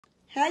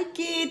Hi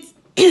kids,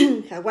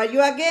 how are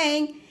you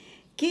again?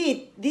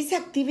 Kid, this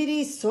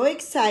activity is so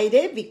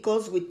excited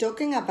because we're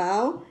talking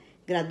about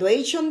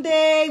graduation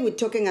day, we're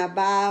talking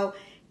about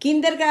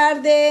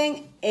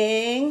kindergarten,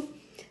 and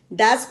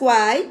that's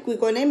why we're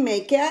gonna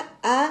make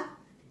a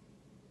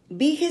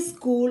big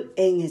school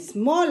and a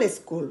small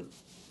school.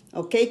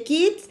 Okay,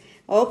 kids?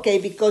 Okay,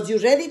 because you're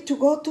ready to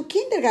go to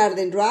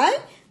kindergarten, right?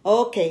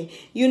 Okay,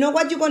 you know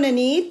what you're gonna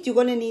need? You're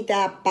gonna need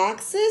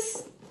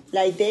boxes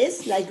like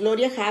this, like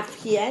Gloria have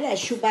here, a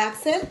shoe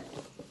boxes.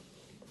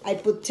 I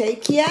put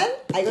tape here.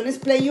 I'm gonna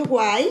explain you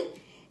why.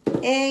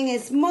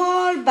 And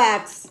small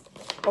bags,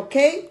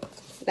 okay?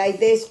 Like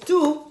this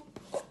too.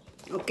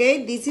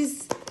 Okay, this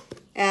is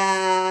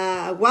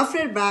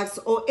waffle bags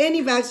or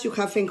any bags you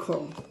have in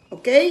home.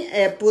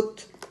 Okay,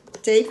 put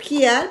tape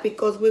here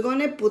because we're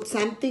gonna put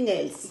something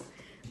else.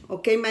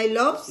 Okay, my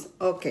loves?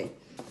 Okay.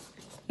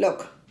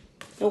 Look,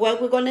 so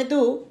what we're gonna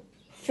do,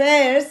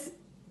 first,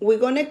 we're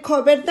gonna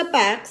cover the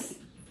bags.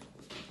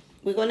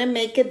 We're gonna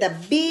make it the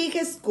big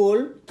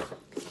school.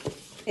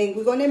 And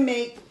we're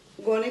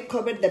gonna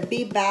cover the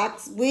big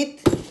bags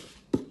with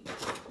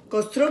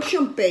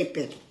construction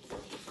paper.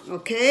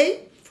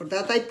 Okay? For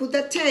that I put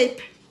the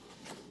tape.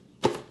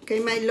 Okay,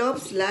 my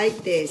loves,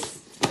 like this.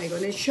 I'm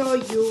gonna show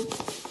you.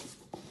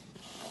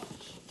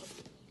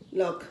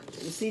 Look,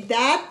 you see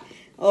that?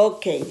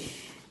 Okay.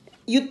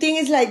 You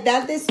think it's like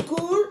that the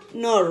school?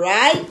 No,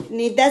 right?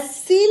 Need that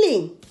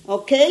ceiling.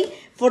 Okay?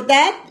 For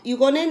that, you're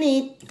gonna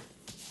need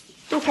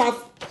to have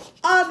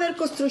other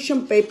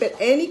construction paper,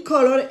 any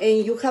color,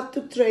 and you have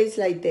to trace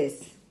like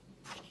this.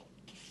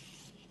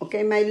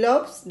 Okay, my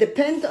loves?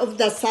 Depends of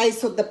the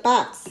size of the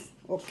bags.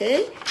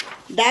 Okay?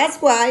 That's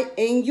why,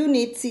 and you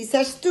need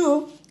scissors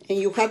too, and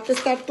you have to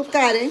start to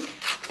cut it.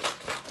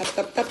 Tap,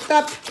 tap, tap,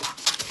 tap.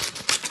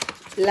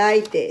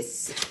 Like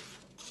this.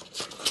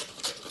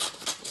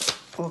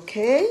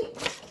 Okay?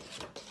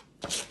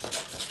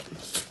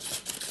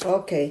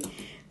 Okay.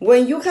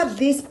 When you have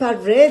this part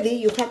ready,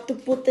 you have to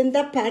put in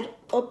the part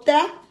of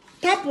the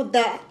top of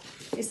the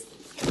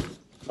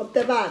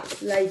bag,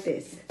 like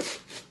this.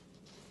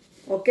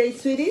 Okay,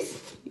 sweeties?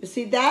 You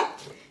see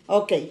that?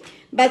 Okay.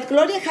 But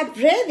Gloria have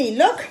ready,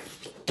 look.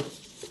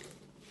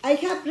 I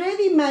have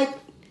ready my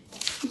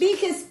big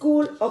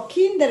school or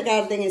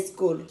kindergarten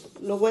school.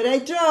 Look what I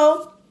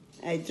draw.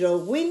 I draw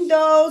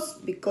windows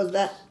because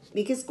the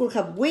big school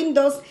have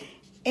windows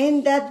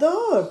and the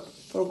door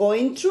for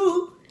going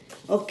through.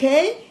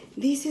 Okay?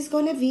 This is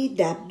gonna be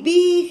the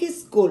big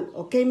school.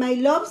 Okay, my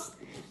loves?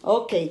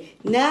 Okay,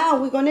 now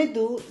we're gonna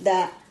do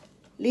the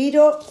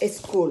little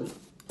school.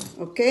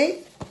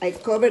 Okay? I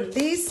covered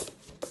this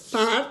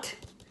part.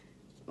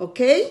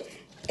 Okay?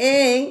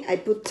 And I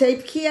put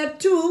tape here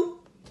too.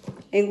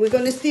 And we're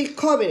gonna still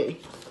cover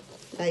it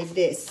like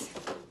this.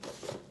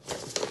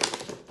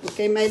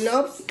 Okay, my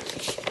loves?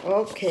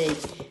 Okay.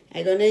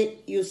 I'm gonna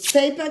use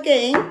tape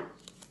again.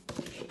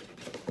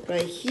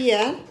 Right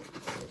here.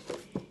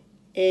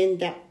 And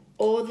the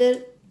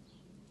other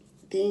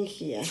thing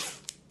here.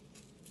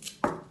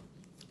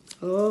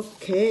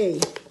 Okay.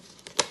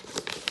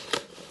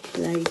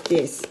 Like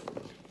this.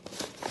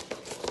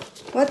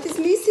 What is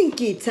missing,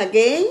 kids?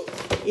 Again,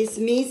 it's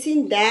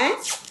missing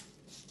that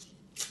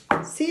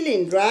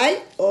ceiling,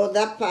 right? Or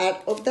the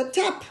part of the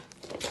top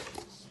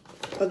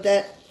of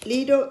the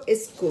little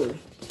school.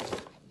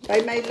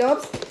 Right, my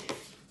loves?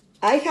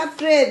 I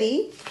have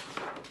ready,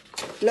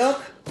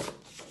 look,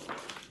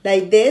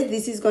 like this.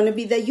 This is going to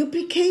be the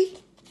UPK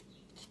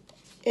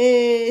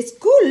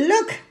school.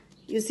 Look,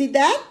 you see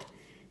that?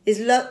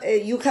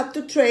 You have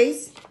to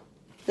trace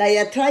like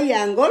a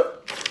triangle,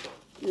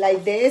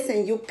 like this,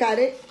 and you cut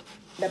it,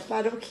 the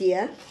part of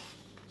here.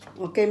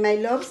 Okay, my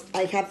loves,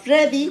 I have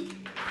ready,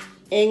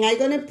 and I'm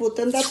going to put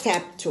on the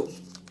top too.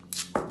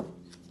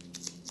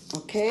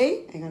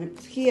 Okay, I'm going to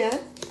put here.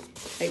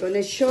 I'm going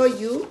to show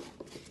you,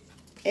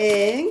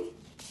 and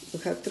you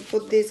have to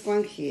put this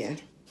one here.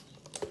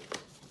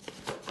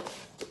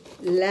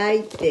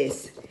 Like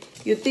this.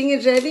 You think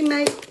it's ready,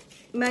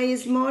 my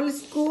small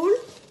school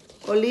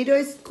or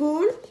little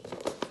school?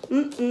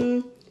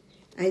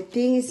 I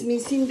think it's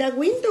missing the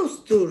windows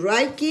too,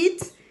 right,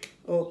 kids?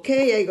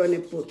 Okay, I'm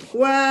gonna put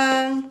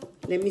one.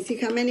 Let me see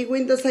how many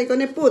windows I'm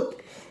gonna put.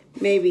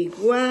 Maybe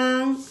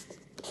 1,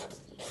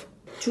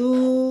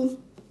 2,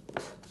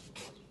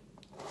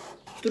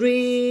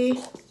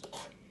 3,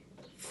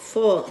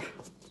 4.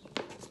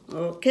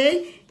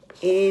 Okay,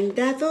 and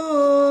the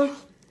door.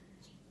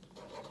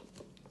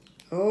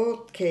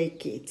 Okay,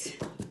 kids.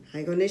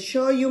 I'm gonna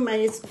show you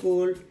my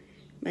school,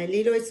 my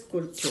little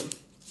school too.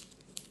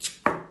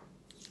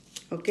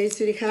 Okay,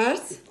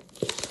 sweethearts?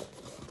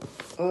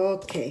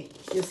 Okay,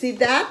 you see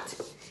that?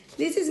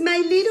 This is my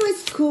little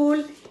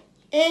school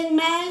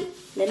and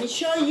let me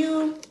show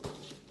you,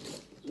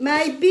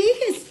 my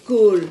big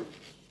school.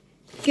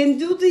 Can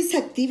do this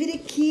activity,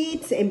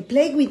 kids, and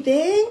play with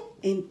them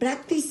and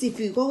practice if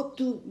you go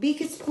to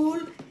big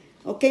school.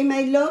 Okay,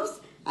 my loves?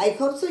 I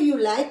hope so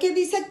you like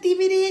this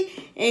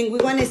activity and we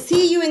want to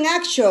see you in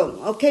action.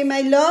 Okay,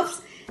 my loves?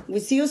 We'll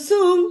see you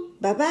soon.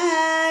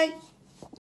 Bye-bye.